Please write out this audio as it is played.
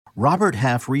Robert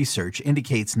Half research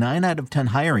indicates 9 out of 10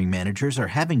 hiring managers are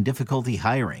having difficulty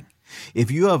hiring.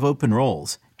 If you have open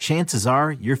roles, chances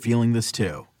are you're feeling this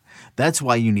too. That's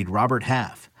why you need Robert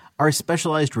Half. Our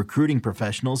specialized recruiting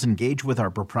professionals engage with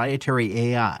our proprietary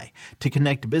AI to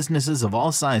connect businesses of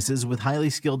all sizes with highly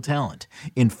skilled talent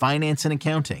in finance and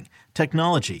accounting,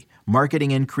 technology,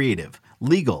 marketing and creative,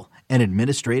 legal, and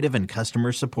administrative and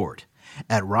customer support.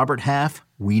 At Robert Half,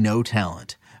 we know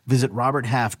talent. Visit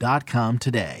roberthalf.com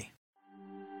today.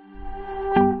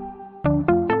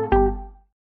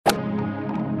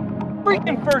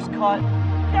 Freaking first cut.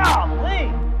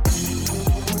 Golly.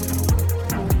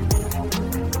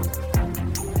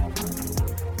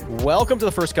 Welcome to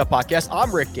the First Cut Podcast.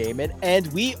 I'm Rick Gaiman, and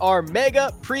we are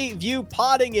mega preview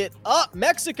potting it up.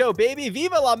 Mexico, baby.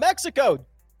 Viva la Mexico.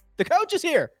 The coach is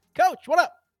here. Coach, what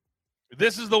up?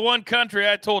 This is the one country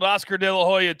I told Oscar De La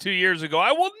Hoya 2 years ago,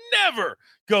 I will never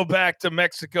go back to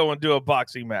Mexico and do a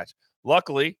boxing match.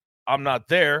 Luckily, I'm not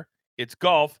there. It's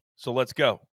golf, so let's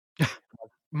go.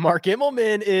 Mark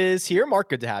Immelman is here. Mark,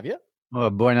 good to have you. Oh,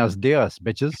 buenos dias,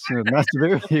 bitches. Nice to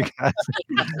be with you guys.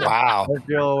 Wow. I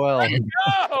feel well. There you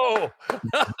go.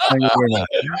 Thank you very much.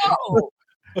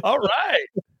 All right.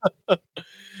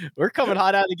 We're coming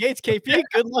hot out of the gates. KP,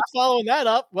 good luck following that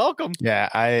up. Welcome. Yeah,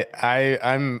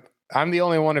 I'm the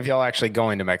only one of y'all actually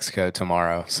going to Mexico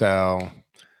tomorrow. So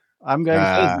I'm going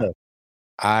Thursday.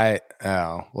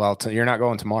 You're not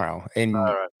going tomorrow, and All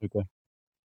right. Okay.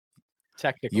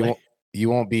 Technically. you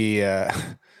won't be.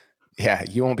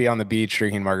 You won't be on the beach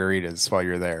drinking margaritas while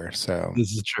you're there. So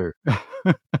This is true.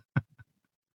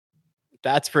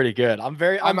 That's pretty good. I'm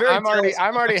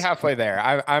already halfway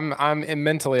there. I'm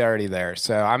mentally already there.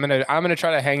 So I'm gonna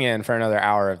try to hang in for another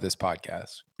hour of this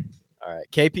podcast. All right.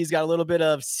 KP's got a little bit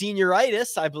of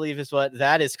senioritis, I believe is what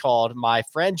that is called, my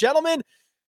friend. Gentlemen,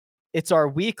 it's our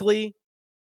weekly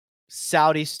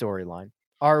Saudi storyline.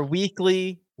 Our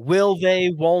weekly will they,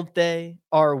 won't they?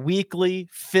 Our weekly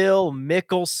Phil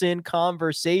Mickelson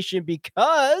conversation,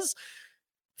 because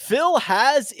Phil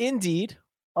has indeed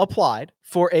applied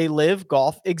for a live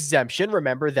golf exemption.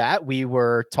 Remember that we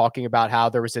were talking about how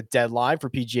there was a deadline for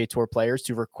PGA Tour players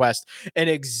to request an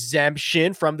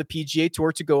exemption from the PGA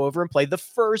Tour to go over and play the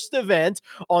first event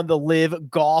on the Live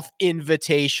Golf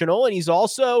Invitational. And he's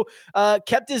also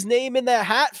kept his name in that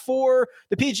hat for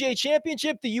the PGA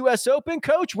Championship, the US Open.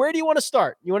 Coach, where do you want to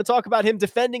start? You want to talk about him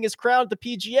defending his crown at the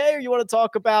PGA, or you want to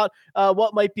talk about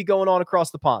what might be going on across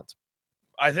the pond?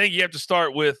 I think you have to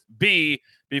start with B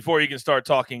before you can start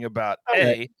talking about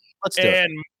A. Let's do it.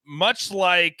 Much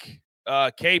like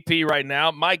KP right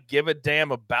now, my give a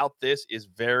damn about this is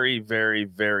very, very,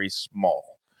 very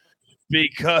small.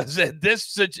 Because at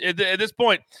this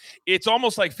point, it's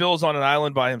almost like Phil's on an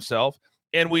island by himself.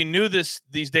 And we knew these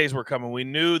days were coming. We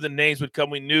knew the names would come.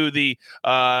 We knew the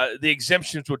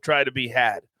exemptions would try to be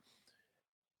had.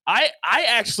 I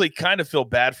actually kind of feel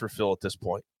bad for Phil at this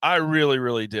point. I really,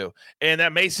 really do. And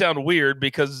that may sound weird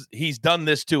because he's done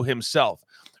this to himself.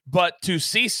 But to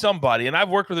see somebody, and I've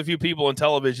worked with a few people in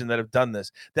television that have done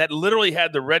this, that literally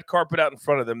had the red carpet out in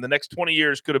front of them. The next 20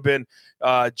 years could have been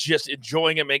just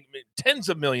enjoying it, making tens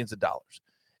of millions of dollars.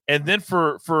 And then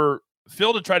for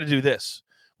Phil to try to do this,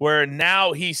 where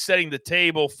now he's setting the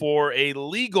table for a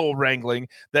legal wrangling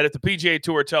that if the PGA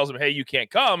Tour tells him, hey, you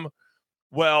can't come,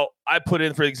 well, I put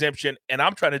in for exemption, and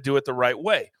I'm trying to do it the right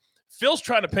way. Phil's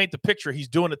trying to paint the picture he's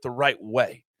doing it the right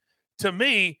way. To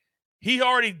me,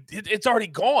 it's already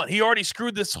gone. He already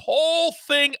screwed this whole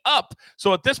thing up.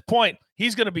 So at this point,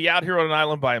 he's going to be out here on an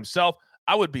island by himself.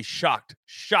 I would be shocked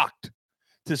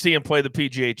to see him play the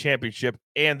PGA Championship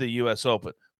and the US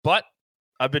Open. But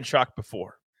I've been shocked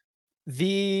before.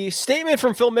 The statement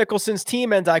from Phil Mickelson's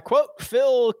team, and I quote,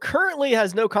 Phil currently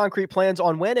has no concrete plans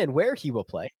on when and where he will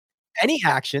play. Any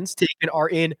actions taken are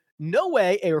in no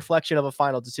way a reflection of a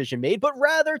final decision made, but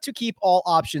rather to keep all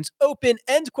options open,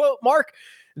 end quote. Mark,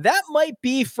 that might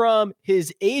be from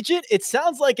his agent. It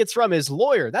sounds like it's from his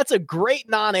lawyer. That's a great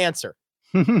non-answer.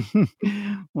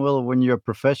 Well, when you're a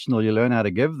professional, you learn how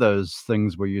to give those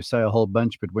things where you say a whole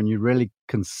bunch, but when you really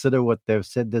consider what they've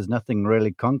said, there's nothing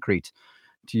really concrete,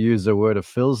 to use a word of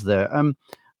Phil's there.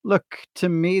 Look, to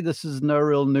me, this is no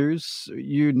real news.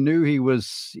 You knew he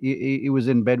was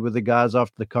in bed with the guys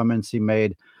after the comments he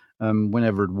made,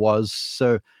 whenever it was.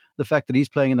 So the fact that he's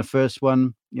playing in the first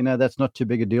one, that's not too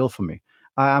big a deal for me.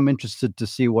 I'm interested to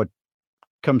see what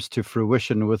comes to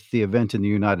fruition with the event in the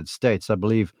United States. I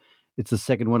believe it's the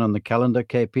second one on the calendar,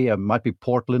 KP. It might be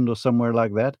Portland or somewhere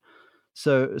like that.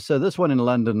 So this one in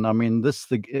London, I mean,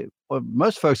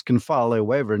 most folks can file their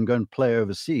waiver and go and play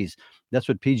overseas. That's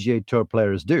what PGA Tour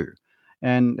players do.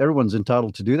 And everyone's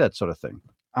entitled to do that sort of thing.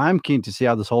 I'm keen to see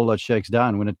how this whole lot shakes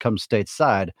down when it comes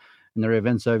stateside. And there are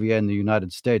events over here in the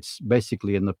United States,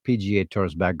 basically in the PGA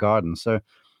Tour's back garden. So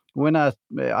when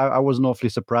I wasn't awfully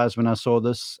surprised when I saw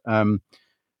this.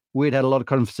 We'd had a lot of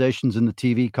conversations in the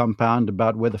TV compound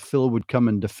about whether Phil would come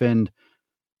and defend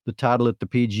the title at the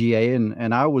PGA,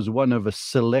 and I was one of a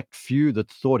select few that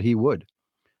thought he would.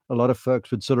 A lot of folks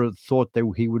would sort of thought that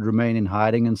he would remain in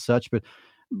hiding and such, but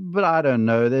I don't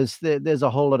know. There's a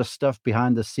whole lot of stuff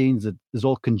behind the scenes that is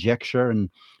all conjecture, and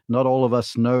not all of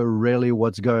us know really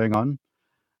what's going on.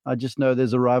 I just know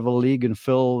there's a rival league, and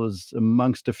Phil is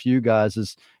amongst a few guys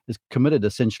is committed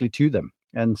essentially to them.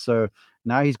 And so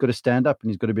now he's got to stand up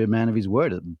and he's got to be a man of his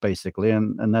word, basically.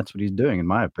 And that's what he's doing, in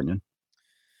my opinion.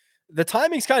 The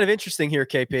timing's kind of interesting here,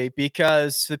 KP,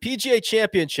 because the PGA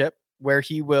Championship, where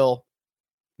he will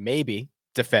maybe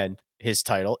defend his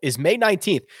title, is May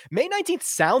 19th. May 19th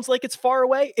sounds like it's far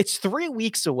away. It's 3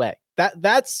 weeks away.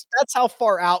 That's how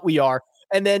far out we are.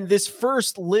 And then this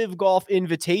first Live Golf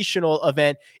Invitational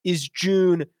event is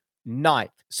June 9th.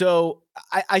 So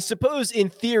I suppose in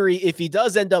theory, if he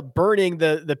does end up burning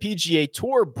the PGA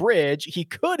Tour bridge, he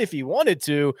could, if he wanted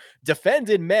to, defend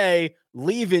in May,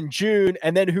 leave in June,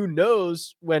 and then who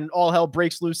knows when all hell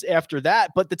breaks loose after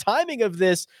that. But the timing of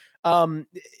this,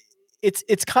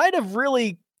 it's kind of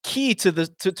really key to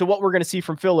what we're going to see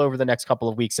from Phil over the next couple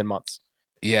of weeks and months.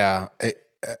 Yeah,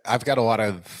 I've got a lot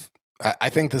of. I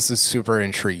think this is super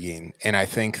intriguing, and I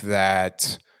think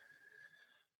that.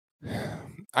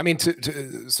 I mean,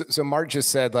 so Mark just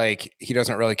said like he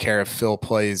doesn't really care if Phil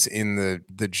plays in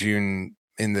the June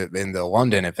in the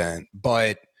London event,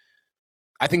 but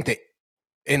I think that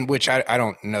in which I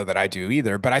don't know that I do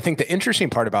either, but I think the interesting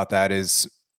part about that is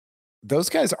those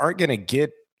guys aren't going to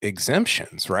get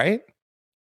exemptions, right?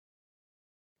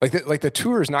 Like the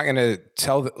tour is not going to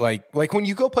tell like when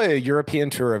you go play a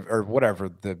European tour or whatever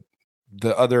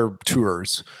the other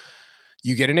tours.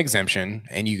 You get an exemption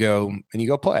and you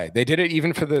go play. They did it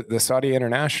even for the Saudi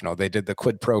International. They did the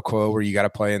quid pro quo where you got to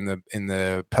play in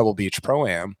the Pebble Beach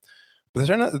Pro-Am. But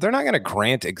they're not going to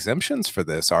grant exemptions for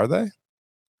this, are they?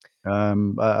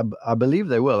 I believe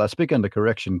they will. I speak under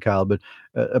correction, Kyle, but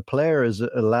a player is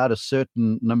allowed a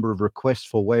certain number of requests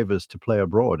for waivers to play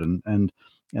abroad, and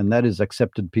that is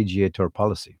accepted PGA Tour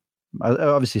policy. I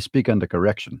obviously speak under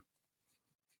correction.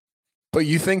 But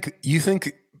you think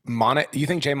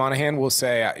Jay Monahan will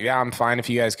say, yeah, I'm fine if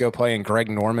you guys go play in Greg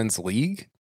Norman's league?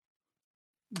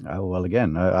 Well,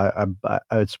 again,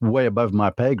 it's way above my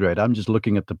pay grade. I'm just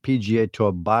looking at the PGA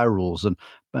Tour by rules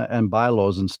and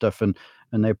bylaws and stuff, and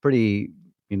they're pretty,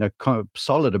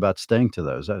 solid about staying to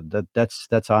those.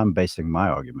 That's how I'm basing my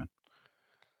argument.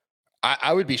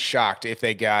 I would be shocked if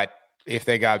they got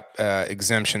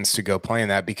exemptions to go play in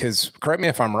that, because correct me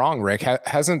if I'm wrong, Rick,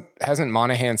 hasn't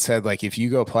Monahan said like if you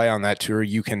go play on that tour,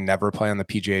 you can never play on the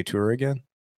PGA Tour again?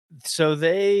 So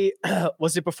they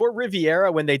was it before Riviera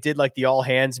when they did like the all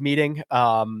hands meeting?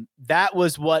 That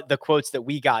was what the quotes that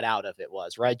we got out of it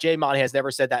was, right? Jay Monahan has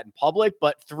never said that in public,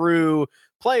 but through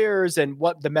players and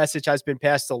what the message has been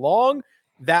passed along,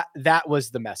 that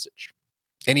was the message.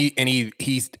 And he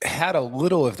had a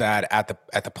little of that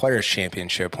at the Players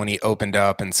Championship when he opened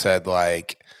up and said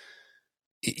like,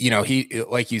 he,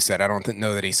 like you said, I don't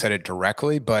know that he said it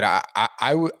directly, but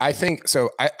I think so.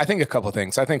 I think a couple of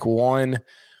things. I think one,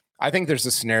 I think there's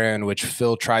a scenario in which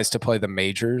Phil tries to play the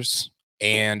majors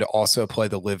and also play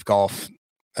the Live Golf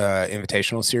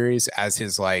Invitational Series as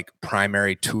his like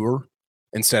primary tour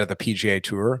instead of the PGA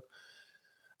Tour.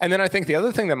 And then I think the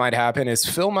other thing that might happen is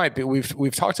Phil might be,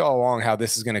 we've talked all along how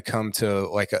this is going to come to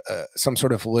like some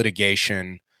sort of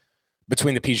litigation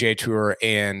between the PGA Tour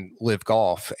and Live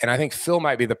Golf. And I think Phil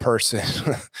might be the person,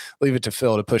 leave it to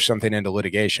Phil to push something into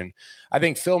litigation. I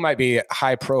think Phil might be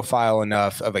high profile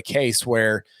enough of a case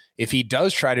where if he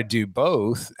does try to do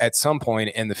both at some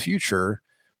point in the future,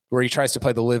 where he tries to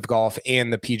play the Live Golf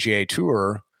and the PGA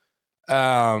Tour,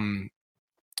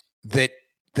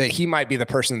 that he might be the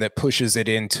person that pushes it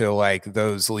into like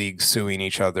those leagues suing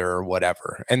each other or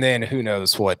whatever. And then who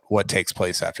knows what takes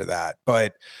place after that.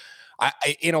 But I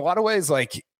in a lot of ways,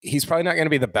 like he's probably not going to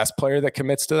be the best player that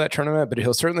commits to that tournament, but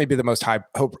he'll certainly be the most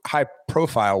high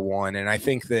profile one. And I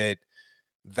think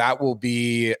he'll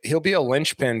be a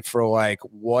linchpin for like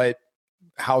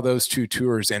how those two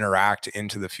tours interact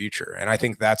into the future. And I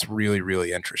think that's really,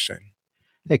 really interesting.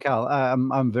 Hey, Kyle,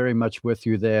 I'm very much with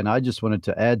you there. And I just wanted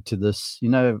to add to this.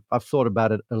 I've thought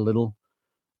about it a little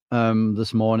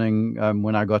this morning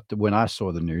when I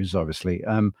saw the news, obviously.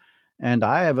 And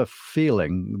I have a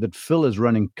feeling that Phil is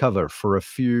running cover for a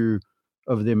few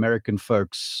of the American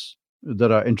folks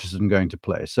that are interested in going to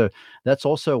play. So that's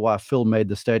also why Phil made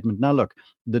the statement. Now, look,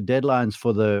 the deadlines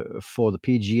for the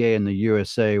PGA in the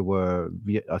USA were,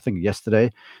 I think, yesterday.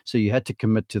 So you had to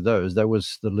commit to those. That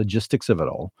was the logistics of it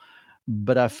all.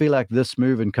 But I feel like this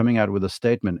move and coming out with a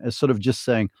statement is sort of just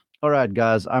saying, all right,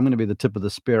 guys, I'm going to be the tip of the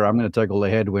spear. I'm going to take all the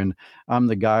headwind. I'm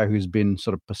the guy who's been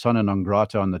sort of persona non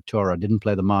grata on the tour. I didn't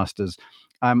play the Masters.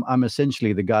 I'm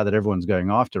essentially the guy that everyone's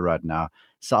going after right now.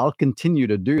 So I'll continue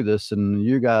to do this, and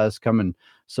you guys come and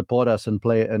support us and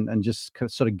play and just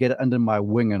sort of get under my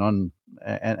wing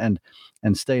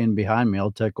and stay in behind me.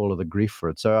 I'll take all of the grief for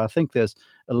it. So I think there's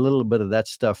a little bit of that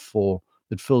stuff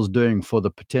that Phil's doing for the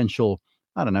potential,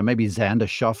 I don't know, maybe Xander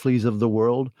Schauffele's of the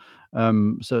world.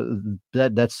 So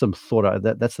that's some thought.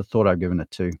 That's the thought I've given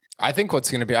it to. I think what's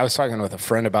going to be, I was talking with a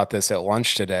friend about this at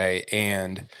lunch today,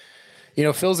 and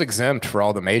Phil's exempt for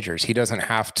all the majors. He doesn't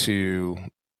have to.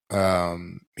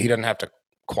 He doesn't have to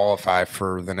qualify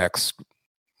for the next.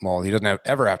 Well, he doesn't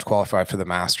ever have to qualify for the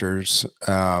Masters.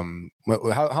 How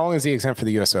long is he exempt for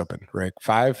the U.S. Open? Rick,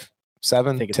 5,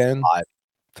 7, 10, 5.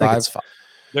 5. 5.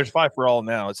 There's 5 for all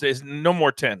now. It's no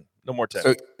more 10. No more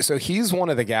 10. So he's one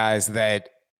of the guys that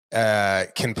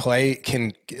can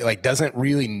doesn't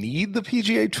really need the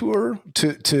PGA Tour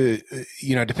to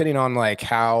depending on like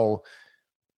how.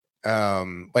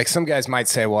 Like some guys might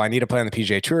say, well, I need to play on the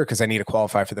PGA Tour because I need to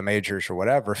qualify for the majors or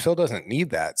whatever. Phil doesn't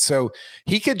need that. So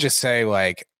he could just say,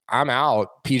 like, I'm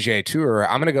out PGA Tour.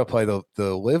 I'm going to go play the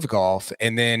Live Golf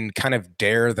and then kind of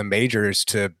dare the majors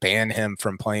to ban him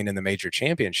from playing in the major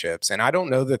championships. And I don't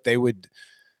know that they would.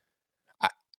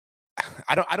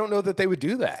 I don't know that they would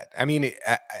do that. I mean, is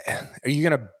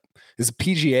the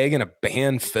PGA going to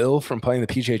ban Phil from playing the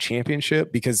PGA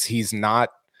Championship because he's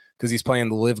playing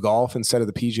the Live Golf instead of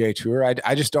the PGA Tour?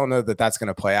 I just don't know that that's going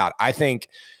to play out. I think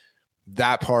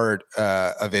that part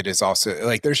of it is also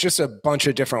like there's just a bunch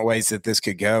of different ways that this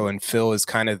could go, and Phil is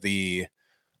kind of the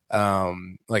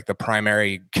the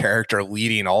primary character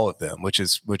leading all of them, which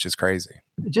is crazy.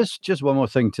 Just one more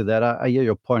thing to that. I hear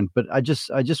your point, but I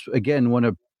just again want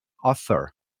to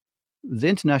offer the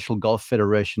International Golf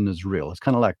Federation is real. It's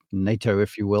kind of like NATO,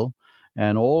 if you will,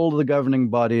 and all the governing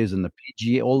bodies and the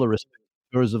PGA, all the respective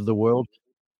tours of the world,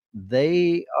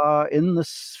 they are in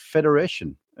this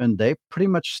federation and they pretty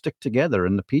much stick together.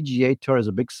 And the PGA Tour has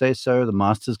a big say-so. The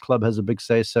Masters Club has a big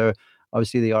say-so.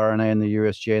 Obviously, the RNA and the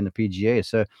USGA and the PGA.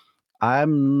 So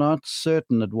I'm not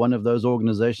certain that one of those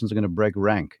organizations are going to break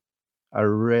rank. I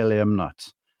really am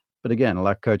not. But again,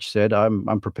 like Coach said,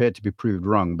 I'm prepared to be proved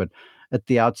wrong. But at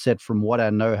the outset, from what I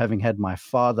know, having had my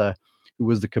father, who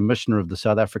was the commissioner of the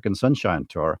South African Sunshine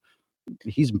Tour,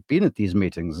 he's been at these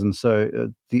meetings. And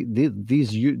so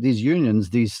these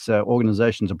unions, these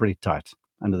organizations are pretty tight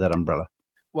under that umbrella.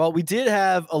 Well, we did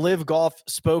have a Live Golf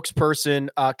spokesperson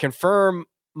confirm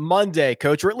Monday,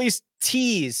 Coach, or at least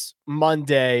tease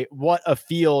Monday what a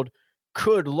field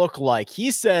could look like. He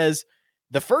says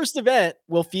the first event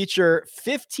will feature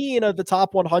 15 of the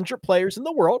top 100 players in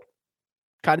the world.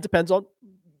 Kind of depends on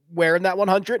where in that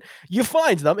 100 you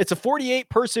find them. It's a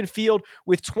 48-person field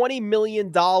with $20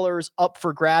 million up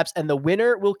for grabs, and the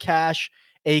winner will cash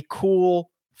a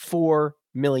cool $4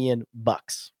 million.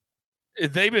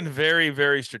 They've been very,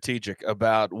 very strategic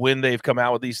about when they've come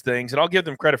out with these things, and I'll give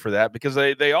them credit for that because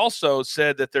they also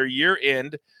said that their year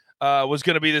end was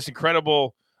going to be this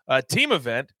incredible team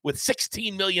event with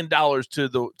 $16 million to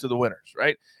the winners,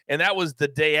 right? And that was the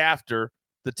day after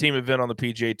the team event on the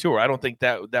PGA Tour. I don't think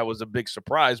that was a big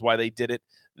surprise why they did it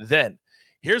then.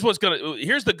 Here's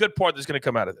the good part that's going to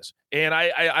come out of this. And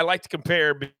I like to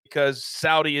compare because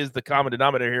Saudi is the common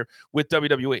denominator here with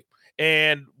WWE.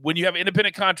 And when you have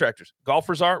independent contractors,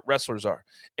 golfers are, wrestlers are,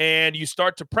 and you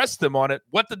start to press them on it,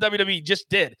 what the WWE just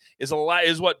did is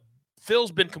what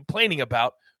Phil's been complaining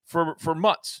about for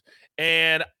months.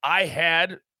 And I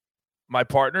had my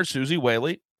partner, Susie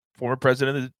Whaley, former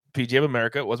president of the PGA of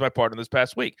America, was my partner this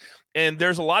past week. And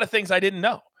there's a lot of things I didn't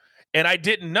know. And I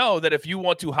didn't know that if you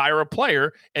want to hire a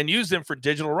player and use them for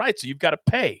digital rights, you've got to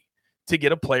pay to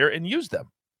get a player and use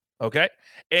them. Okay.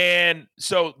 And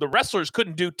so the wrestlers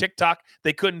couldn't do TikTok.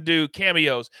 They couldn't do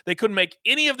cameos. They couldn't make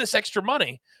any of this extra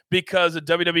money because the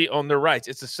WWE owned their rights.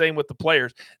 It's the same with the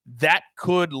players. That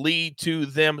could lead to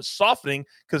them softening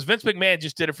because Vince McMahon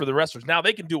just did it for the wrestlers. Now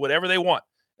they can do whatever they want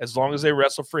as long as they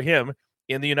wrestle for him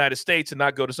in the United States and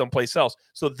not go to someplace else.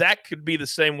 So that could be the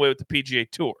same way with the PGA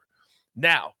Tour.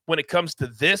 Now, when it comes to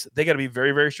this, they got to be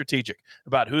very, very strategic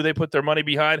about who they put their money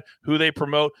behind, who they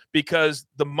promote, because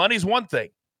the money's one thing,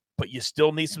 but you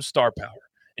still need some star power,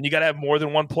 and you got to have more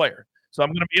than one player. So I'm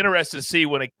going to be interested to see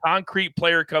when a concrete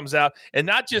player comes out and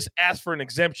not just asks for an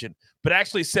exemption, but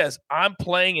actually says, I'm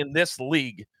playing in this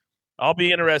league. I'll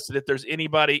be interested if there's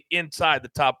anybody inside the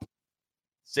top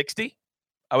 60.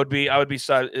 I would be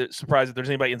surprised if there's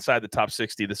anybody inside the top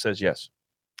 60 that says yes.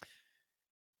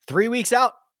 3 weeks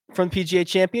out from PGA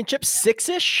Championship,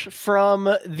 6-ish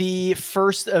from the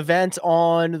first event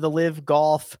on the Live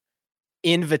Golf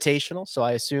Invitational. So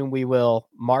I assume we will,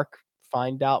 Mark,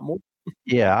 find out more.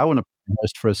 Yeah, I want to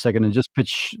rest for a second and just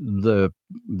pitch the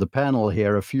panel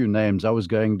here a few names. I was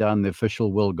going down the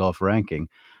official World Golf ranking,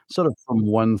 sort of from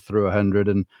 1 through 100,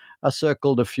 and I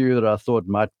circled a few that I thought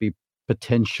might be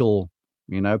potential,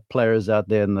 players out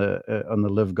there in on the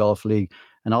Live Golf League,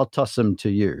 and I'll toss them to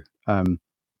you.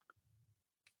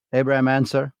 Abraham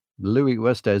Answer, Louis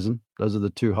Oosthuizen, those are the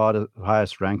two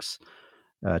highest ranks.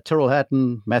 Tyrrell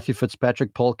Hatton, Matthew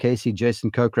Fitzpatrick, Paul Casey,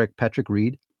 Jason Kokrak, Patrick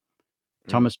Reed,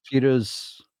 Thomas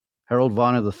Peters, Harold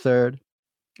Varner III,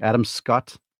 Adam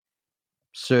Scott,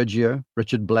 Sergio,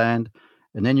 Richard Bland,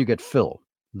 and then you get Phil.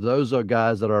 Those are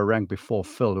guys that are ranked before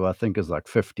Phil, who I think is like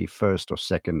 51st or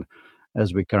 2nd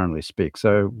as we currently speak.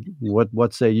 So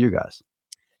what say you guys?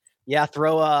 Yeah,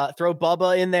 throw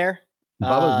Bubba in there.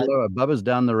 Bubba's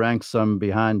down the ranks, some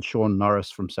behind Sean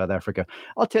Norris from South Africa.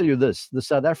 I'll tell you this, the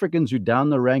South Africans who down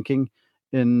the ranking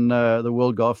in the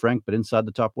World Golf rank, but inside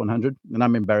the top 100, and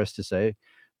I'm embarrassed to say,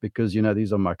 because,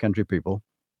 these are my country people,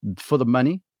 for the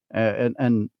money,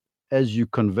 and as you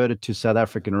convert it to South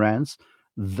African rands,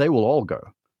 they will all go.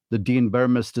 The Dean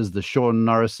Burmisters, the Sean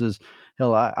Norrises.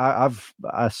 Hell, I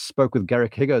spoke with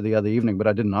Garrick Higo the other evening, but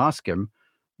I didn't ask him.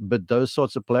 But those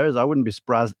sorts of players, I wouldn't be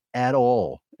surprised at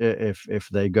all if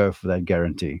they go for that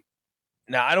guarantee.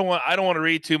 Now, I don't want to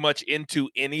read too much into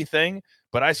anything,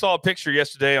 but I saw a picture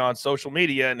yesterday on social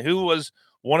media, and who was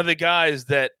one of the guys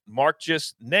that Mark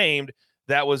just named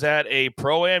that was at a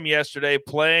Pro-Am yesterday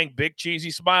playing Big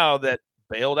Cheesy Smile that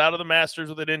bailed out of the Masters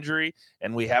with an injury,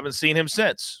 and we haven't seen him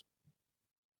since.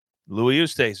 Louis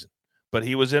Oosthuizen. But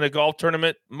he was in a golf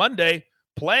tournament Monday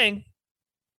playing.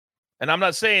 And I'm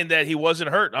not saying that he wasn't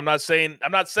hurt. I'm not saying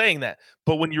that.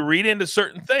 But when you read into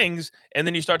certain things and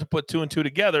then you start to put 2 and 2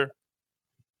 together,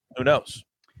 who knows?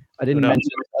 I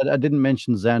didn't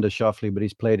mention Xander Schauffele, but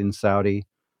he's played in Saudi.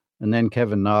 And then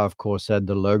Kevin Na, of course, had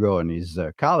the logo on his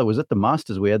Carla. Was it the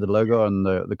Masters? We had the logo on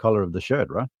the collar of the shirt,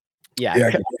 right?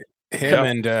 Yeah.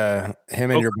 Him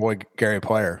and your boy Gary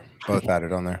Player both had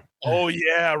it on there. Oh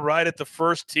yeah, right at the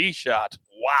first tee shot.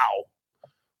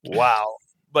 Wow.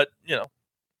 But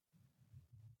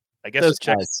I guess those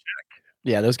guys.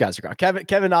 Yeah, those guys are gone.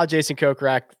 Kevin Na, Jason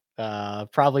Kokrak,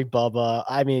 probably Bubba.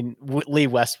 I mean, Lee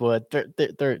Westwood.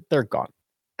 They're gone.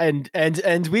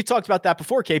 And we've talked about that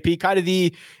before, KP. Kind of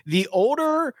the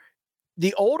older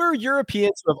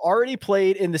Europeans who have already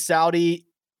played in the Saudi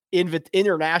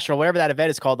International, whatever that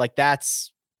event is called. Like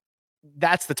that's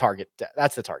the target.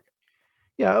 That's the target.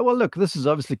 Yeah, well, look, this is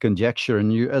obviously conjecture,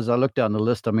 and as I look down the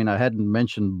list, I mean, I hadn't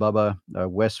mentioned Bubba,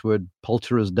 Westwood,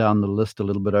 Poulter is down the list a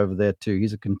little bit over there too.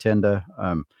 He's a contender.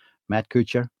 Matt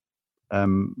Kuchar, I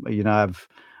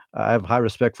have high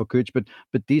respect for Kuch, but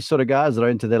these sort of guys that are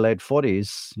into their late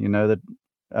 40s,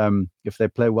 that if they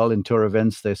play well in tour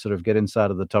events, they sort of get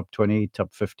inside of the top 20,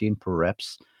 top 15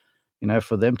 perhaps.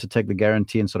 For them to take the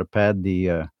guarantee and sort of pad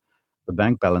the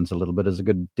bank balance a little bit is a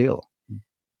good deal.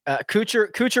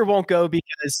 Kuchar won't go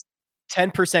because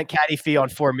 10% caddy fee on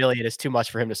 $4 million is too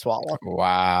much for him to swallow.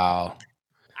 Wow.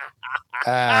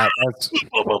 That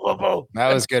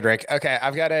was good, Rick. Okay,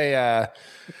 I've got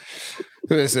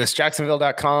who is this?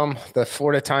 Jacksonville.com, the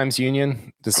Florida Times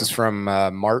Union. This is from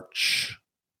March.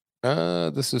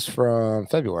 This is from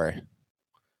February.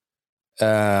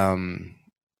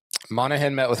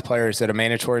 Monahan met with players at a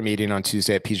mandatory meeting on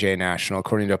Tuesday at PGA National.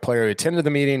 According to a player who attended the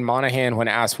meeting, Monahan, when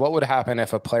asked what would happen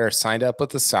if a player signed up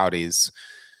with the Saudis,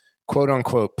 quote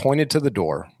unquote, pointed to the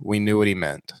door. We knew what he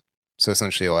meant. So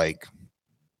essentially like,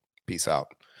 peace out.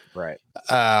 Right.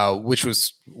 Which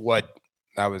was what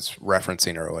I was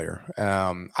referencing earlier.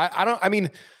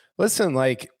 Listen,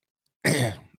 like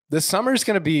this summer's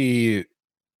going to be,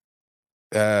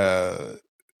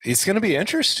 it's going to be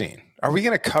interesting. Are we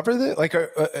going to cover that? Like,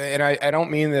 and I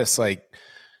don't mean this like,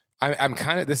 I'm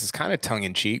kind of, this is kind of tongue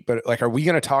in cheek, but like, are we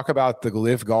going to talk about the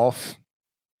Live Golf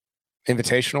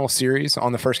Invitational series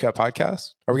on the First Cut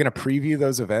podcast? Are we going to preview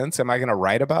those events? Am I going to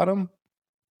write about them?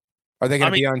 Are they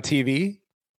going to be on TV?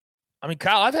 I mean,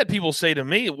 Kyle, I've had people say to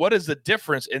me, what is the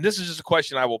difference? And this is just a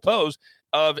question I will pose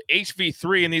of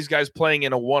HV3 and these guys playing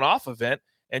in a one-off event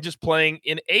and just playing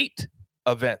in 8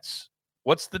 events.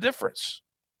 What's the difference?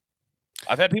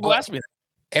 I've had people ask me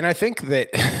that. And I think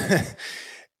that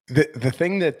the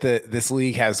thing that this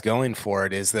league has going for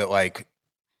it is that like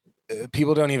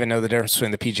people don't even know the difference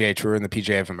between the PGA Tour and the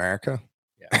PGA of America.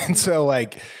 Yeah. And so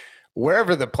like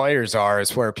wherever the players are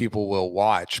is where people will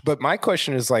watch. But my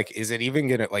question is like, is it even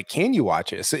gonna like? Can you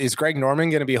watch it? So is Greg Norman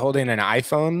going to be holding an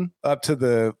iPhone up to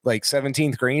the like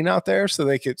 17th green out there so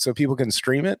people can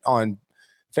stream it on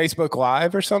Facebook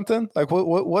Live or something? Like,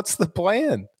 what's the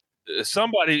plan?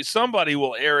 Somebody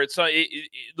will air it. So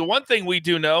the one thing we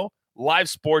do know, live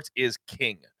sports is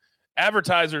king.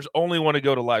 Advertisers only want to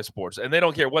go to live sports, and they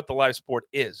don't care what the live sport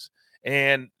is.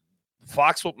 And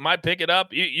Fox might pick it up.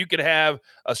 You could have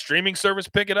a streaming service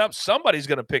pick it up. Somebody's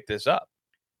going to pick this up.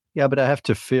 Yeah, but I have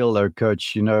to feel though,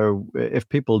 Coach, if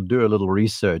people do a little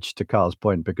research, to Kyle's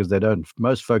point, because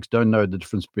most folks don't know the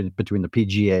difference between the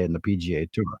PGA and the PGA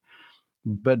Tour.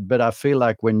 But I feel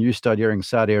like when you start hearing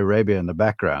Saudi Arabia in the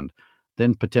background,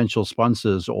 then potential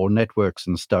sponsors or networks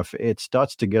and stuff, it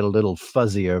starts to get a little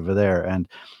fuzzy over there. And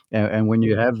when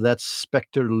you have that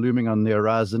specter looming on the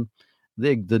horizon,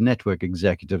 the network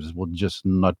executives will just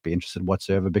not be interested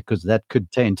whatsoever, because that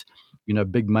could taint,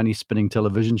 big money spinning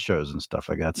television shows and stuff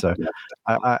like that. So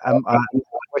I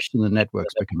question the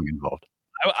networks becoming involved.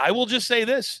 I will just say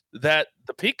this, that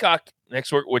the Peacock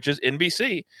network, which is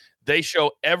NBC, they show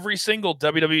every single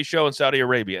WWE show in Saudi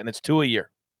Arabia, and it's 2 a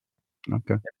year.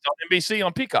 Okay. It's on NBC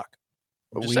on Peacock.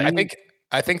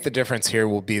 I think the difference here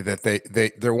will be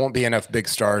that there won't be enough big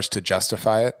stars to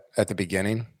justify it at the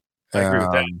beginning. I agree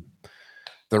with that.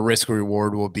 The risk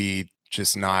reward will be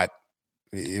just not.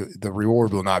 The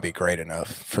reward will not be great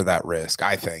enough for that risk,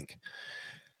 I think.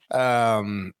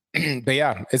 But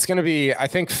yeah, it's going to be. I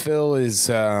think Phil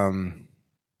is.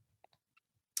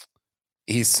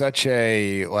 He's such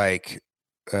a the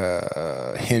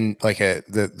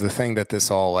thing that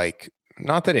this all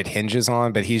not that it hinges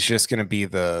on, but he's just going to be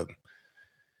the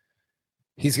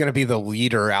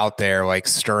leader out there,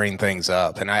 stirring things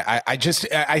up. And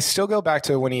I still go back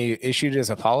to when he issued his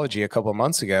apology a couple of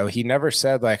months ago. He never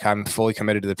said I'm fully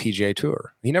committed to the PGA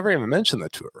Tour. He never even mentioned the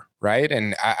tour, right?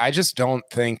 And I just don't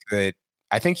think that.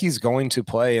 I think he's going to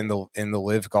play in the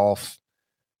Live Golf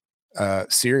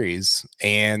series,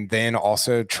 and then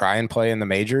also try and play in the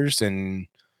majors. And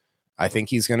I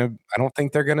think I don't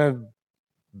think they're gonna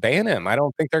ban him. I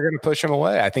don't think they're gonna push him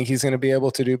away. I think he's gonna be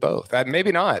able to do both.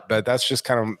 Maybe not, but that's just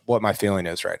kind of what my feeling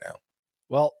is right now.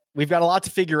 Well, we've got a lot to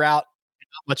figure out.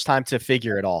 Not much time to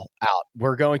figure it all out.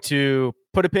 We're going to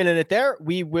put a pin in it there.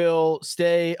 We will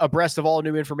stay abreast of all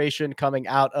new information coming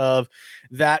out of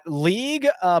that league.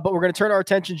 But we're going to turn our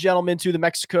attention, gentlemen, to the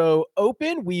Mexico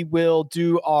Open. We will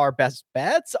do our best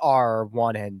bets, our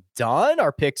one and done,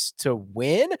 our picks to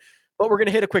win. But we're going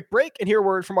to hit a quick break and hear a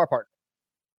word from our partner.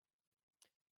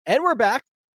 And we're back.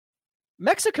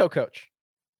 Mexico, Coach.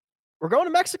 We're going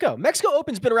to Mexico. Mexico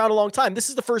Open's been around a long time. This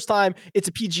is the first time it's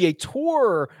a PGA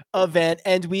Tour event,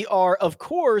 and we are, of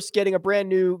course, getting a brand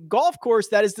new golf course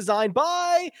that is designed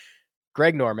by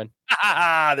Greg Norman.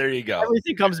 There you go.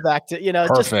 Everything comes back to,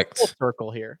 Perfect. Just full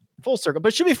circle here. Full circle.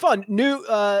 But it should be fun. New,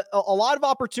 a lot of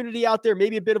opportunity out there,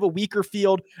 maybe a bit of a weaker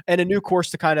field and a new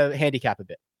course to kind of handicap a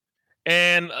bit.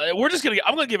 And I'm going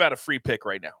to give out a free pick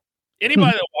right now.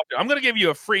 Anybody that walked in, I'm going to give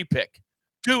you a free pick.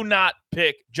 Do not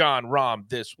pick Jon Rahm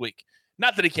this week.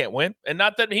 Not that he can't win, and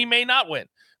not that he may not win,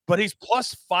 but he's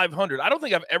plus 500. I don't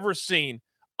think I've ever seen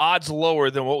odds lower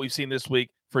than what we've seen this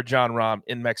week for Jon Rahm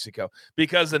in Mexico,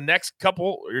 because the next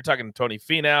couple, you're talking Tony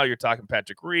Finau, you're talking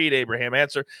Patrick Reed, Abraham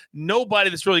Answer, nobody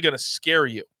that's really going to scare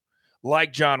you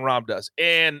like Jon Rahm does.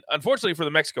 And unfortunately for the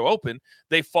Mexico Open,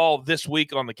 they fall this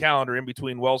week on the calendar in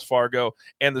between Wells Fargo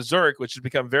and the Zurich, which has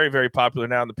become very, very popular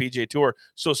now in the PGA Tour.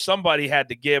 So somebody had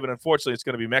to give, and unfortunately it's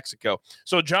going to be Mexico.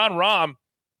 So Jon Rahm,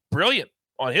 brilliant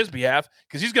on his behalf,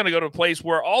 because he's going to go to a place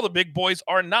where all the big boys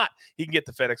are not. He can get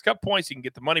the FedEx Cup points, he can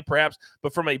get the money perhaps,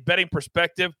 but from a betting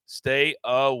perspective, stay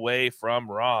away from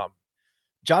Rahm.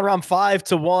 Jon Rahm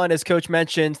 5-1, as Coach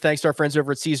mentioned, thanks to our friends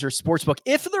over at Caesars Sportsbook.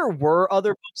 If there were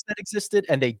other books that existed,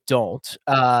 and they don't,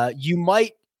 you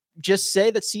might just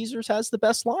say that Caesars has the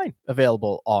best line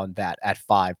available on that at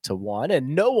 5-1,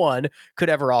 and no one could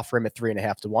ever offer him at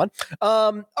 3.5-1.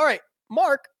 All right,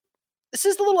 Mark, this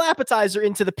is the little appetizer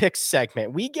into the picks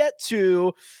segment. We get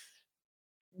to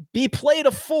be played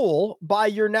a fool by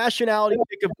your nationality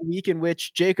pick of the week, in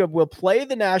which Jacob will play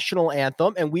the national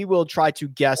anthem, and we will try to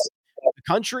guess the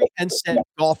country and send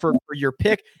golfer for your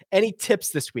pick. Any tips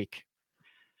this week?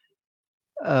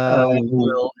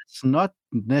 Well, it's not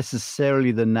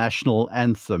necessarily the national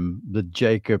anthem that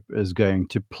Jacob is going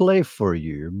to play for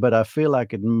you, but I feel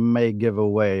like it may give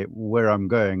away where I'm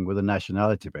going with a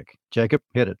nationality pick. Jacob,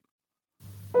 hit it.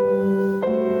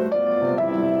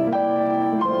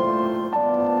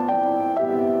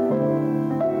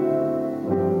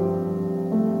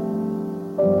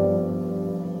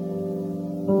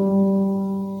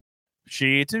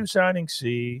 She to shining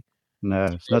sea. No,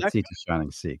 it's not Sea to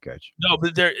Shining Sea, Coach. No,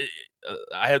 but there.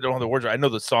 I don't know the words. I know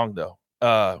the song though.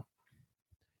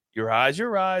 Your eyes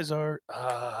are.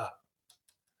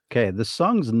 Okay, the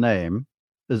song's name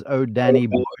is "Oh Danny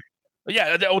Boy."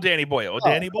 Yeah, the old Danny Boy.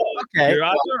 Danny Boy. Okay. Your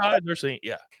eyes are high. They're saying,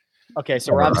 yeah. Okay,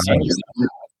 so we're obviously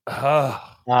Oh,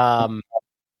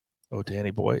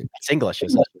 Danny Boy. it's English,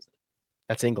 isn't it?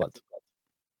 That's England.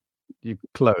 You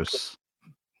close.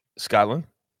 Scotland.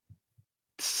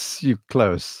 You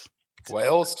close.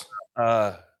 Wales.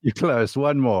 You close.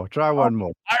 One more. Try one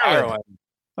more. Ireland.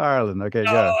 Ireland. Okay,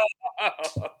 go.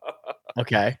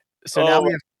 Okay. So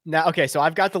so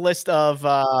I've got the list of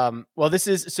this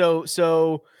is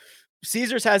so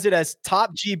Caesars has it as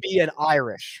top GB and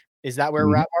Irish. Is that where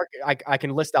we're at, Mark? I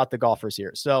can list out the golfers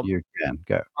here. So You can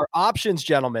go. our options,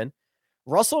 gentlemen: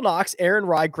 Russell Knox, Aaron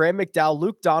Rai, Graham McDowell,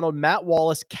 Luke Donald, Matt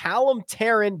Wallace, Callum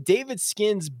Tarrant, David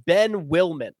Skins, Ben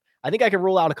Willman. I think I can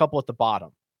rule out a couple at the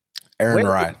bottom. Aaron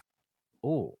Rai.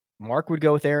 Oh, Mark would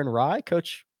go with Aaron Rai,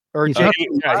 Coach, or He's Jay?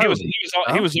 not-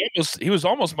 He was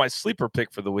almost my sleeper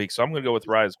pick for the week, so I'm going to go with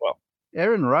Rye as well.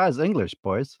 Aaron Rye's English,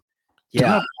 boys.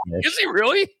 Yeah. Is he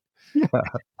really? Yeah.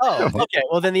 Oh, okay.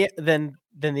 Well, then the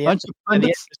Bunch of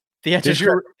pundits. the answer is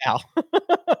now.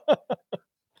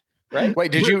 Right?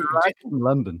 Wait, did you? From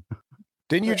London?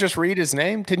 Didn't you just read his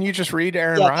name? Didn't you just read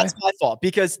Aaron Yeah, Rai? that's my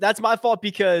fault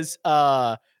because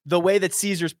the way that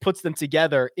Caesars puts them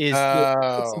together is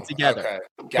puts them together. Okay.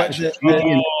 But Gotcha.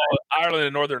 Ireland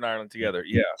and Northern Ireland together.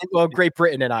 Yeah. Well, Great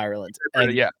Britain and Ireland.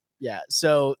 And, Yeah. Yeah.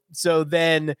 So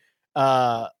then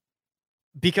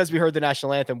because we heard the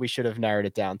national anthem, we should have narrowed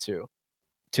it down to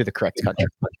the correct country.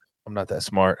 I'm not that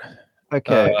smart.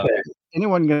 Okay.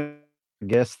 Anyone gonna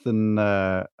guess than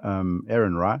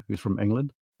Aaron Rai, who's from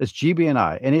England? It's GB and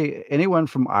I. Anyone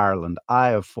from Ireland? I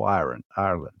of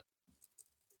Ireland.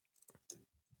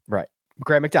 Right.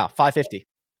 Graham McDowell, 550.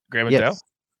 Graham McDowell? Yes.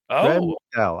 Graham Oh.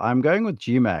 McDowell. I'm going with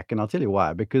GMAC, and I'll tell you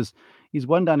why. Because he's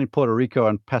won down in Puerto Rico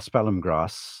on Paspalum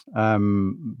grass.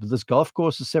 This golf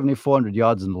course is 7,400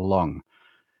 yards and long.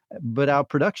 But our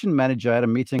production manager had a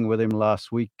meeting with him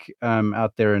last week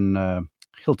out there in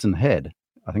Hilton Head.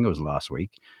 I think it was last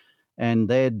week. And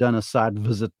they had done a site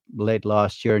visit late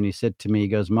last year. And he said to me, he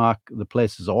goes, Mark, the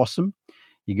place is awesome.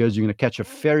 He goes, you're going to catch a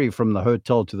ferry from the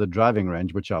hotel to the driving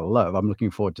range, which I love. I'm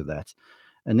looking forward to that.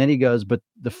 And then he goes, but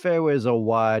the fairways are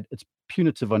wide. It's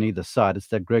punitive on either side. It's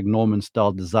that Greg Norman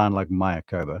style design like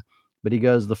Mayakoba. But he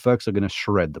goes, the folks are going to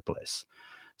shred the place.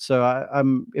 So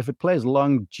if it plays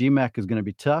long, GMAC is going to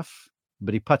be tough,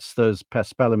 but he puts those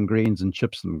Paspalum greens and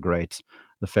chips them great,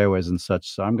 the fairways and such.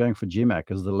 So I'm going for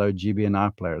GMAC as the low GB&I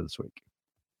player this week.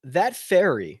 That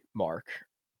ferry, Mark,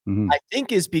 I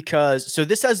think is because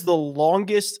this has the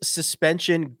longest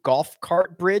suspension golf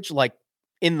cart bridge like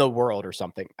in the world or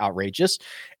something outrageous.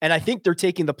 And I think they're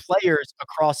taking the players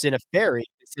across in a ferry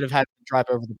instead of having to drive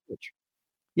over the bridge.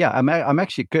 Yeah, I'm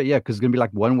actually good. Yeah, because it's going to be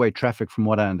like one-way traffic from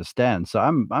what I understand. So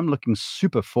I'm looking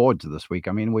super forward to this week.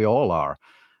 I mean, we all are.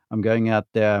 I'm going out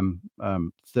there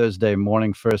Thursday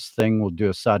morning, first thing. We'll do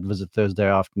a site visit Thursday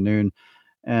afternoon,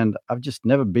 and I've just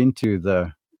never been to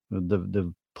the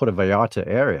Puerto Vallarta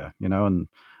area, and on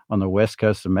the west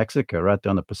coast of Mexico, right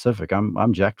down the Pacific.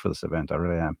 I'm jacked for this event. I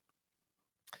really am.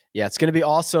 Yeah, it's going to be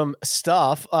awesome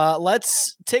stuff.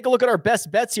 Let's take a look at our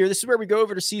best bets here. This is where we go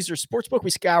over to Caesars Sportsbook. We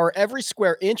scour every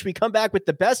square inch. We come back with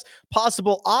the best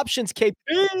possible options. KP,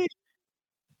 why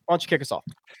don't you kick us off?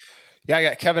 Yeah, I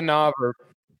got Kevin Na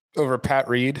over Pat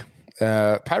Reed.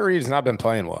 Pat Reed has not been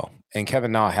playing well, and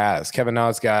Kevin Na has. Kevin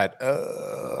Na's got,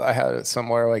 I had it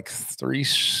somewhere like 3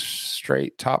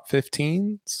 straight top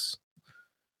 15s.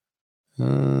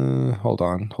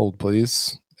 Hold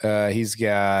please. He's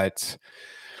got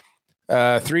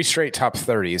 3 straight top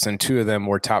 30s, and 2 of them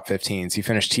were top 15s. He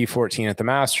finished T14 at the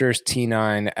Masters,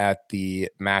 T9 at the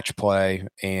match play.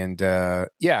 And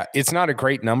it's not a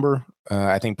great number.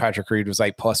 I think Patrick Reed was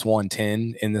like plus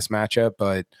 110 in this matchup,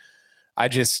 but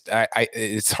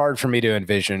it's hard for me to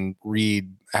envision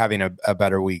Reed having a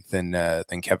better week than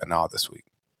Kevin Na this week.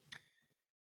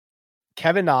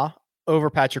 Kevin Na over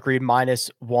Patrick Reed minus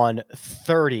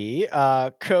 130.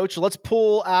 Coach, let's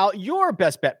pull out your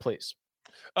best bet, please.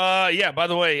 By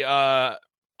the way,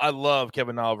 I love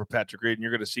Kevin Na over Patrick Reed, and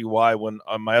you're going to see why when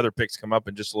my other picks come up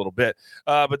in just a little bit.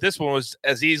 But this one was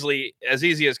as easy as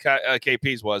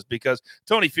KP's was, because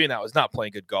Tony Finau is not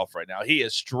playing good golf right now. He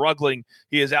is struggling.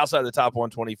 He is outside the top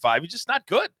 125. He's just not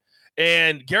good.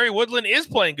 And Gary Woodland is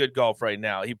playing good golf right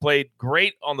now. He played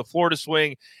great on the Florida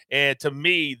swing. And to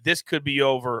me, this could be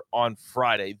over on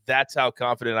Friday. That's how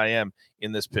confident I am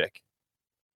in this pick.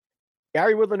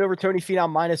 Gary Woodland over Tony Finau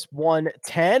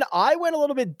 -110. I went a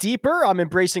little bit deeper. I'm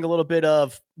embracing a little bit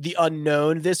of the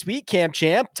unknown this week. Cam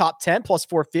Champ, top 10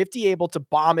 +450, able to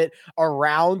bomb it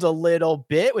around a little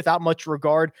bit without much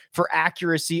regard for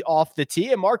accuracy off the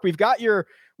tee. And Mark, we've got your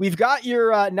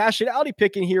nationality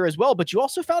pick in here as well, but you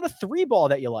also found a 3-ball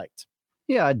that you liked.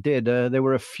 Yeah, I did. There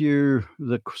were a few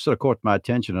that sort of caught my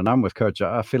attention, and I'm with Coach.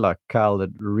 I feel like Kyle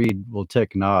that Reed will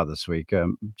take an hour this week.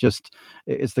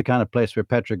 It's the kind of place where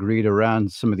Patrick Reed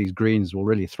around some of these greens will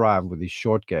really thrive with his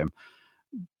short game.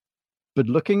 But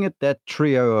looking at that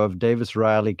trio of Davis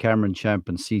Riley, Cameron Champ,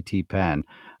 and CT Pan,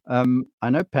 I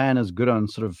know Pan is good on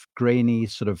sort of grainy,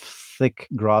 sort of thick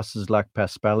grasses like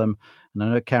Paspalum, and I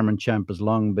know Cameron Champ is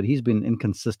long, but he's been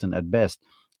inconsistent at best.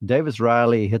 Davis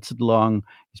Riley hits it long.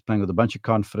 He's playing with a bunch of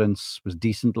confidence, was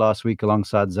decent last week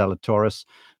alongside Zalatoris.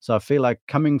 So I feel like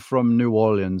coming from New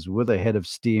Orleans with a head of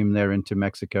steam there into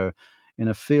Mexico in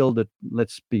a field that,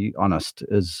 let's be honest,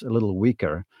 is a little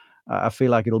weaker, I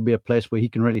feel like it'll be a place where he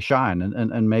can really shine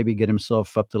and maybe get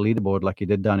himself up the leaderboard like he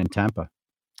did down in Tampa.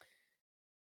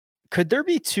 Could there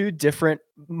be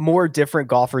more different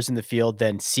golfers in the field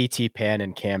than CT Pan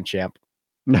and Cam Champ?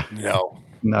 No.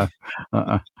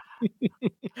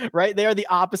 Right? They are the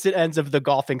opposite ends of the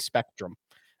golfing spectrum.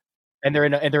 And they're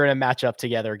in a matchup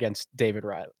together against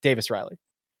Davis Riley.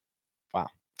 Wow.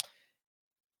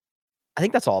 I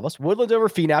think that's all of us. Woodland over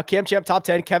Finau, Cam Champ top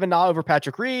 10, Kevin Na over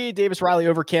Patrick Reed, Davis Riley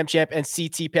over Cam Champ, and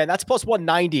CT Pan. That's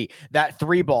 +190, that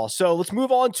 3-ball. So let's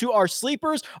move on to our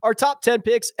sleepers, our top 10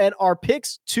 picks, and our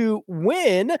picks to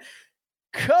win.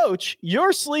 Coach,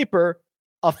 your sleeper,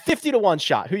 a 50-1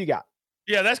 shot. Who you got?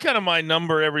 Yeah, that's kind of my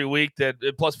number every week, that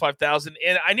 +5,000.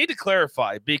 And I need to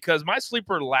clarify because my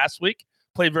sleeper last week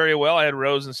played very well. I had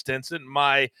Rose and Stinson.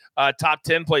 My top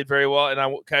 10 played very well, and I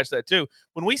will catch that too.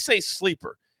 When we say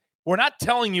sleeper, we're not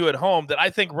telling you at home that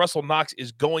I think Russell Knox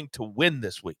is going to win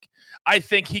this week. I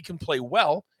think he can play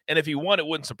well, and if he won, it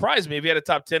wouldn't surprise me. If he had a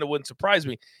top 10, it wouldn't surprise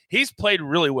me. He's played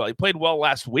really well. He played well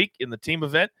last week in the team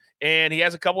event, and he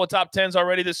has a couple of top 10s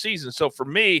already this season. So for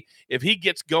me, if he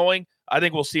gets going, I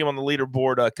think we'll see him on the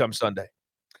leaderboard come Sunday.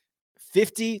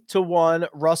 50-1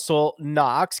 Russell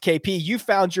Knox. KP, you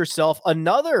found yourself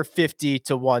another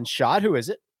 50-1 shot. Who is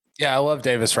it? Yeah, I love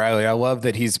Davis Riley. I love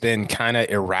that he's been kind of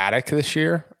erratic this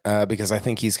year because I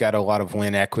think he's got a lot of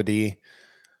win equity,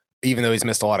 even though he's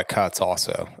missed a lot of cuts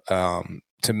also.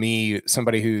 To me,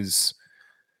 somebody who's,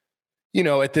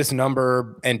 at this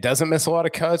number and doesn't miss a lot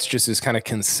of cuts, just is kind of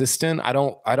consistent. I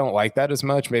don't like that as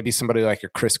much. Maybe somebody like a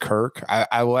Chris Kirk.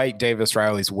 I like Davis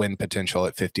Riley's win potential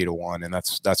at 50-1, and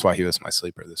that's why he was my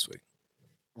sleeper this week.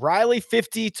 Riley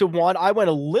 50-1. I went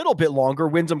a little bit longer.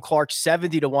 Wyndham Clark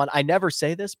 70-1. I never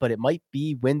say this, but it might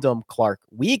be Wyndham Clark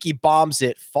week. He bombs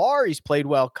it far. He's played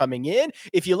well coming in.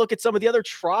 If you look at some of the other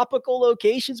tropical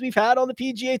locations we've had on the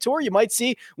PGA Tour, you might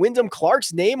see Wyndham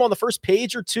Clark's name on the first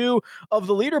page or two of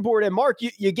the leaderboard. And Mark,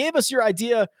 you gave us your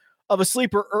idea of a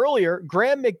sleeper earlier.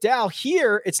 Graham McDowell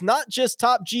here. It's not just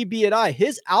top GB&I.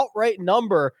 His outright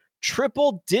number,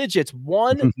 triple digits,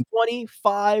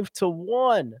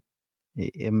 125-1.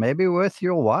 It may be worth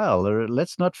your while.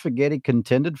 Let's not forget he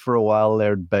contended for a while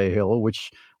there at Bay Hill,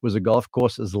 which was a golf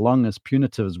course as long as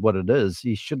punitive as what it is.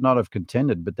 He should not have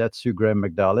contended, but that's who Graham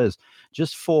McDowell is.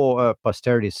 Just for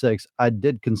posterity's sake, I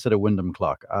did consider Wyndham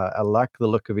Clark. I like the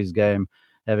look of his game,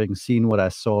 having seen what I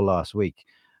saw last week.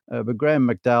 But Graham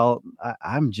McDowell,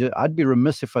 I'd be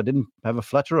remiss if I didn't have a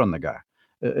flutter on the guy.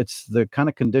 It's the kind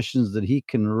of conditions that he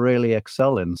can really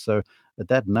excel in. So at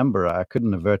that number, I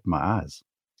couldn't avert my eyes.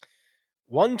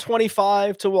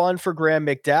 125-1 for Graham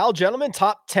McDowell. Gentlemen,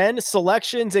 top 10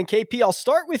 selections. And KP, I'll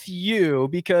start with you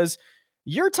because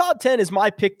your top 10 is my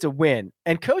pick to win.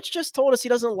 And Coach just told us he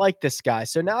doesn't like this guy.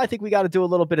 So now I think we got to do a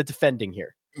little bit of defending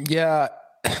here. Yeah,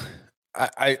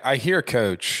 I hear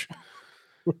Coach.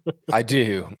 I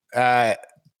do.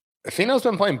 Finau's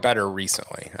been playing better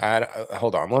recently.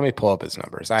 Hold on. Let me pull up his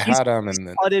numbers. He's had him.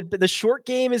 But the short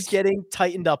game is getting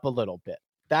tightened up a little bit.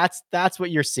 That's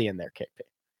what you're seeing there, KP.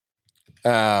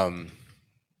 Didn't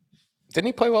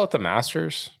he play well at the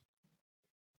Masters?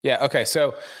 Yeah. Okay.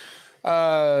 So,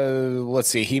 let's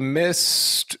see. He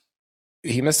missed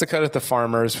the cut at the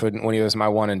Farmers when he was my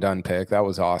one and done pick. That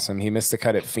was awesome. He missed the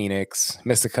cut at Phoenix,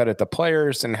 missed the cut at the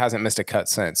Players, and hasn't missed a cut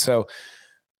since. So,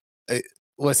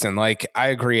 listen, I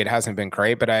agree it hasn't been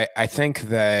great, but I think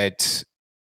that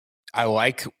I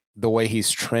like the way he's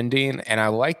trending, and I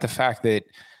like the fact that,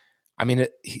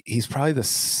 he's probably the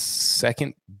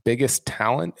second biggest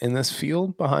talent in this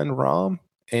field behind Rahm.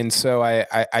 And so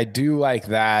I do like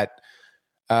that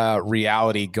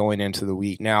reality going into the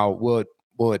week. Now, will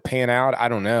it pan out? I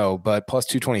don't know, but plus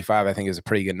 225, I think, is a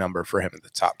pretty good number for him at the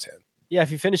top 10. Yeah, if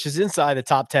he finishes inside the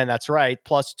top 10, that's right.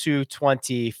 Plus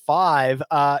 225.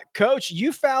 Coach,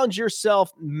 you found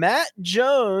yourself Matt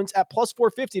Jones at plus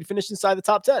 450 to finish inside the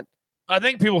top 10. I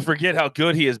think people forget how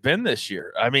good he has been this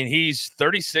year. I mean, he's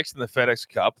 36th in the FedEx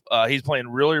Cup. He's playing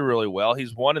really, really well.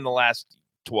 He's won in the last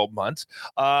 12 months.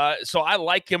 So I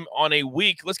like him on a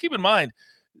week. Let's keep in mind,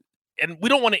 and we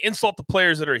don't want to insult the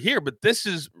players that are here, but this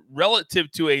is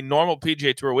relative to a normal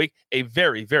PGA Tour week, a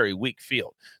very, very weak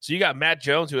field. So you got Matt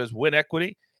Jones, who has win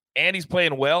equity, and he's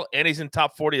playing well, and he's in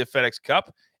top 40 of FedEx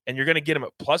Cup, and you're going to get him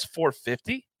at plus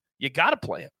 450. You got to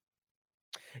play him.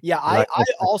 Yeah, I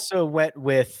also went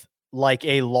with like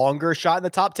a longer shot in the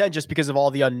top 10 just because of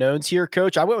all the unknowns here,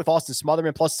 Coach. I went with Austin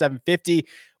Smotherman plus 750.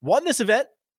 Won this event,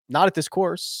 not at this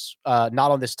course,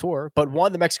 not on this tour, but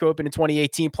won the Mexico Open in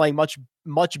 2018, playing much,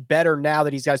 much better now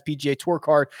that he's got his PGA Tour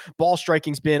card. Ball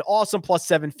striking's been awesome, plus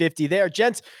 750 there.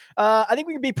 Gents, I think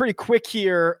we can be pretty quick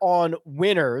here on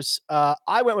winners.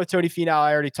 I went with Tony Finau.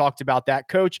 I already talked about that.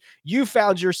 Coach, you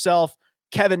found yourself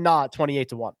Kevin Na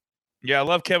 28-1. Yeah, I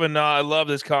love Kevin Na. I love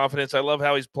his confidence. I love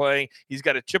how he's playing. He's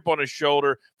got a chip on his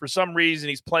shoulder. For some reason,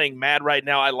 he's playing mad right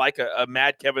now. I like a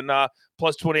mad Kevin Na.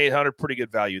 Plus 2,800, pretty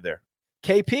good value there.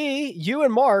 KP, you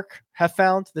and Mark have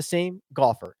found the same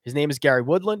golfer. His name is Gary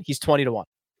Woodland. He's 20-1.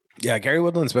 Yeah, Gary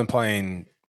Woodland's been playing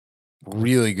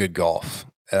really good golf.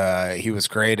 He was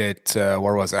great at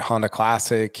where was it? Honda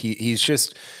Classic. He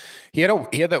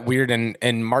had that weird,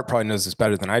 and Mark probably knows this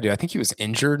better than I do. I think he was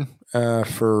injured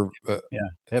for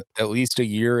at least a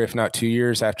year, if not 2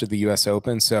 years after the U.S.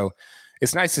 Open. So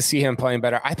it's nice to see him playing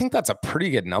better. I think that's a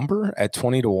pretty good number at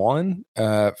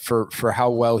 20-1 for how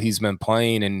well he's been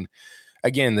playing. And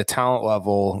again, the talent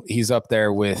level, he's up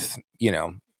there with,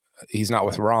 he's not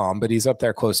with Rahm, but he's up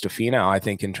there close to Finau, I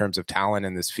think, in terms of talent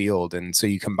in this field. And so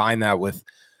you combine that with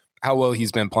how well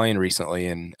he's been playing recently,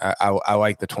 and I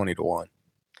like the 20-1.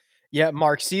 Yeah,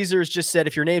 Mark Caesars just said,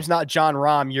 if your name's not John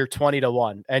Rahm, you're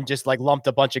 20-1, and just like lumped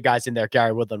a bunch of guys in there.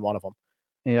 Gary Woodland, one of them.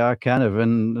 Yeah, kind of.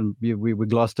 And we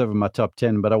glossed over my top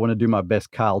 10, but I want to do my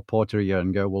best Kyle Porter here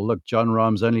and go, well, look, John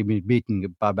Rahm's only been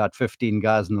beaten by about 15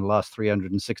 guys in the last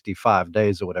 365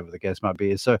 days or whatever the case might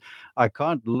be. So I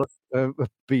can't look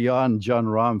beyond John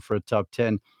Rahm for a top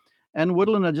 10. And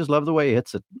Woodland, I just love the way he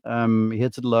hits it. He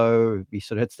hits it low. He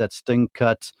sort of hits that sting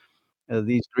cut.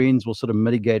 These greens will sort of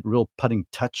mitigate real putting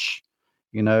touch.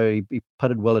 He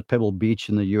putted well at Pebble Beach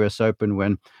in the U.S. Open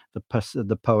when the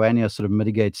Poania sort of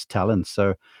mitigates talent.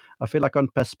 So I feel like on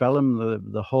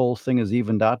Paspalum, the whole thing is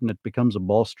evened out and it becomes a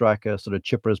ball striker, sort of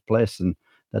chipper's place, and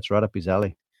that's right up his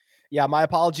alley. Yeah, my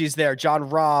apologies there. John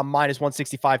Rahm, minus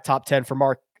 165, top 10 for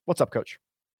Mark. What's up, Coach?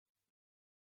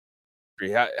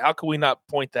 How can we not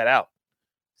point that out?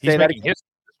 He's making history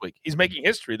this week. He's making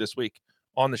history this week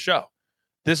on the show.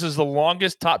 This is the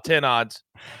longest top 10 odds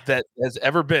that has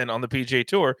ever been on the PGA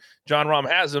Tour. John Rahm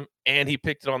has them, and he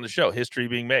picked it on the show. History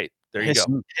being made. There you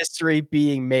go. History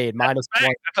being made. That's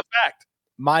a fact.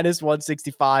 Minus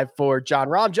 165 for John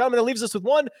Rahm. Gentlemen, that leaves us with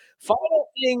one final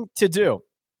thing to do.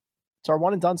 It's our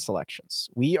one and done selections.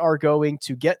 We are going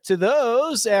to get to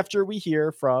those after we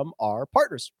hear from our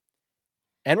partners.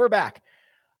 And we're back.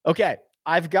 Okay,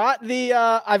 I've got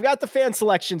the fan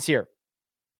selections here.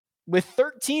 With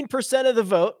 13% of the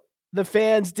vote, the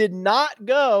fans did not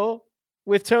go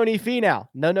with Tony Finau.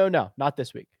 No, not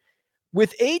this week.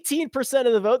 With 18%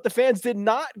 of the vote, the fans did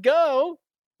not go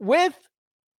with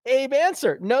Abe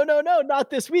Answer. No,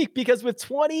 not this week, because with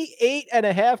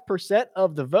 28.5%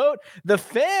 of the vote, the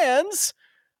fans,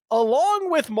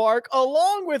 along with Mark,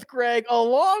 along with Greg,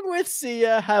 along with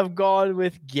Sia, have gone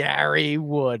with Gary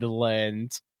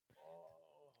Woodland.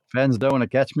 Fans don't want to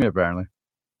catch me, apparently.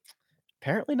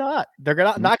 Apparently not. They're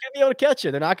not going to be able to catch you.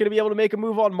 They're not going to be able to make a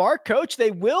move on Mark. Coach, they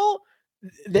will.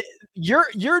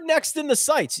 You're next in the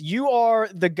sights. You are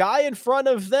the guy in front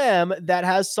of them that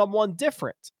has someone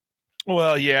different.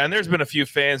 Well, yeah, and there's been a few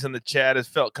fans in the chat has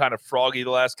felt kind of froggy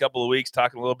the last couple of weeks,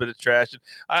 talking a little bit of trash.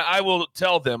 I will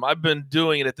tell them I've been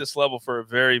doing it at this level for a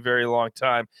very, very long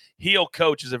time. Heel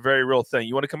coach is a very real thing.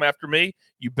 You want to come after me?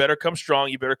 You better come strong.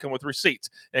 You better come with receipts.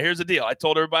 And here's the deal. I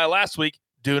told everybody last week,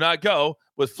 do not go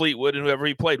with Fleetwood and whoever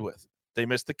he played with. They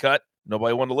missed the cut.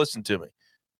 Nobody wanted to listen to me.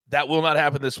 That will not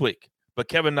happen this week. But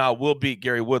Kevin Na will beat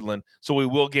Gary Woodland, so we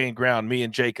will gain ground, me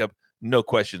and Jacob, no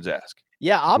questions asked.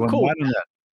 Yeah, I'm cool with that.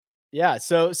 Yeah,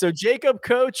 so Jacob,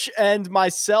 Coach, and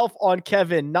myself on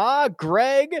Kevin Na,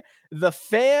 Greg, the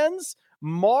fans,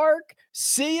 Mark,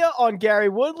 Sia on Gary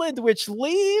Woodland, which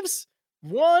leaves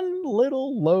one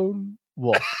little lone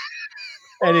wolf.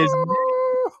 And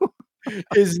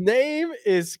his name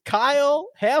is Kyle,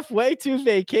 halfway to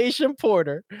vacation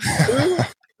Porter.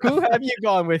 Who have you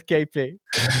gone with, KP?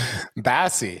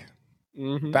 Bassie.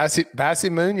 Bassy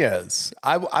Munoz.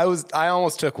 I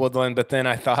almost took Woodland, but then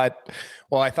I thought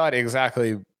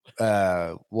exactly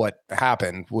what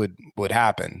happened would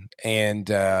happen, and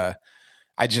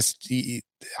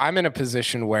I'm in a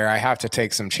position where I have to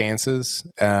take some chances.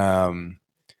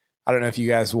 I don't know if you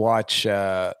guys watch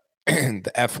the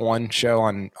F1 show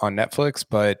on Netflix,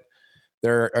 but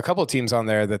there are a couple of teams on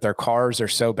there that their cars are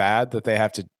so bad that they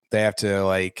have to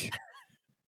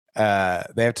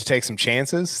take some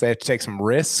chances. They have to take some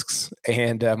risks.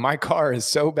 And my car is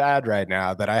so bad right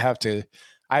now that I have to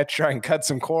try and cut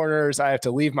some corners. I have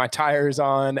to leave my tires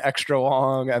on extra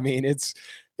long. I mean, it's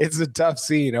a tough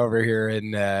scene over here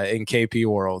in KP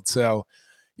world. So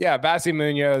yeah, Bassy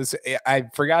Munoz, I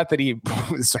forgot that he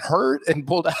was hurt and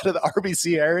pulled out of the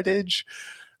RBC Heritage.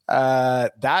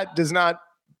 That does not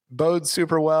bode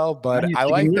super well, but I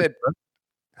like that.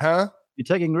 Huh? You're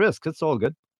taking risks. It's all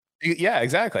good. Yeah,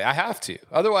 exactly. I have to.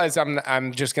 Otherwise,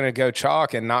 I'm just going to go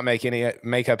chalk and not make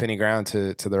up any ground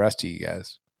to the rest of you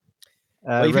guys.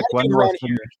 Rick,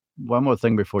 one more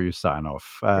thing before you sign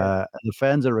off. The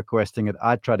fans are requesting it.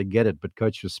 I tried to get it, but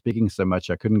Coach was speaking so much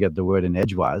I couldn't get the word in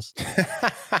edgewise.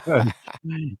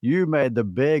 You made the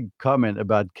big comment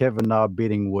about Kevin Na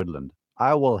beating Woodland.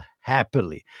 I will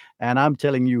happily, and I'm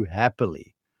telling you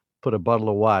happily, put a bottle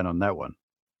of wine on that one.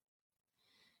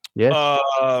 Yes?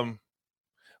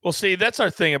 Well, see, that's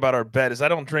our thing about our bet is I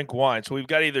don't drink wine. So we've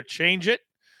got to either change it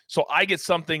so I get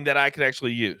something that I can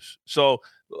actually use. So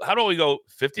how do we go?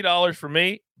 $50 for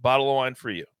me, bottle of wine for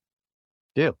you.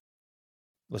 Deal.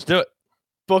 Let's do it.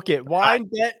 Book it. Wine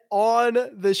bet on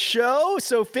the show.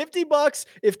 So $50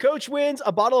 if Coach wins,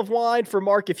 a bottle of wine for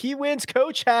Mark. If he wins,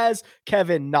 Coach has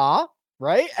Kevin Na,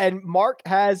 right? And Mark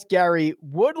has Gary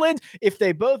Woodland. If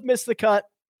they both miss the cut,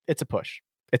 it's a push.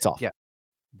 It's off. Yeah.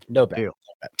 No bet.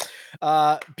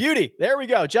 Beauty. There we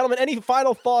go. Gentlemen, any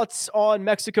final thoughts on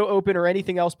Mexico Open or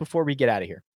anything else before we get out of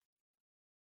here?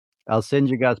 I'll send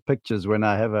you guys pictures when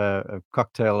I have a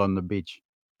cocktail on the beach.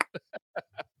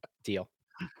 Deal.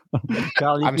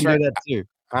 Kyle, you can do that too.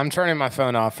 I'm turning my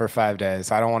phone off for 5 days.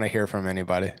 I don't want to hear from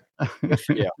anybody.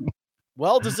 Yeah.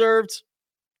 Well-deserved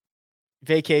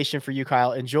vacation for you,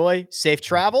 Kyle. Enjoy. Safe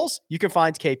travels. You can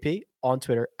find KP on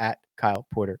Twitter at Kyle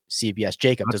Porter CBS.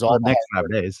 Jacob does all the next 5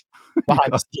 days.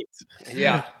 Behind the scenes.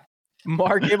 Yeah.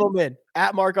 Mark Immelman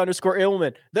at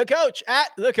Mark_Immelman. The Coach at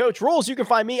The Coach Rules. You can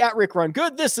find me at Rick Run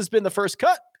Good. This has been The First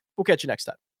Cut. We'll catch you next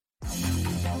time.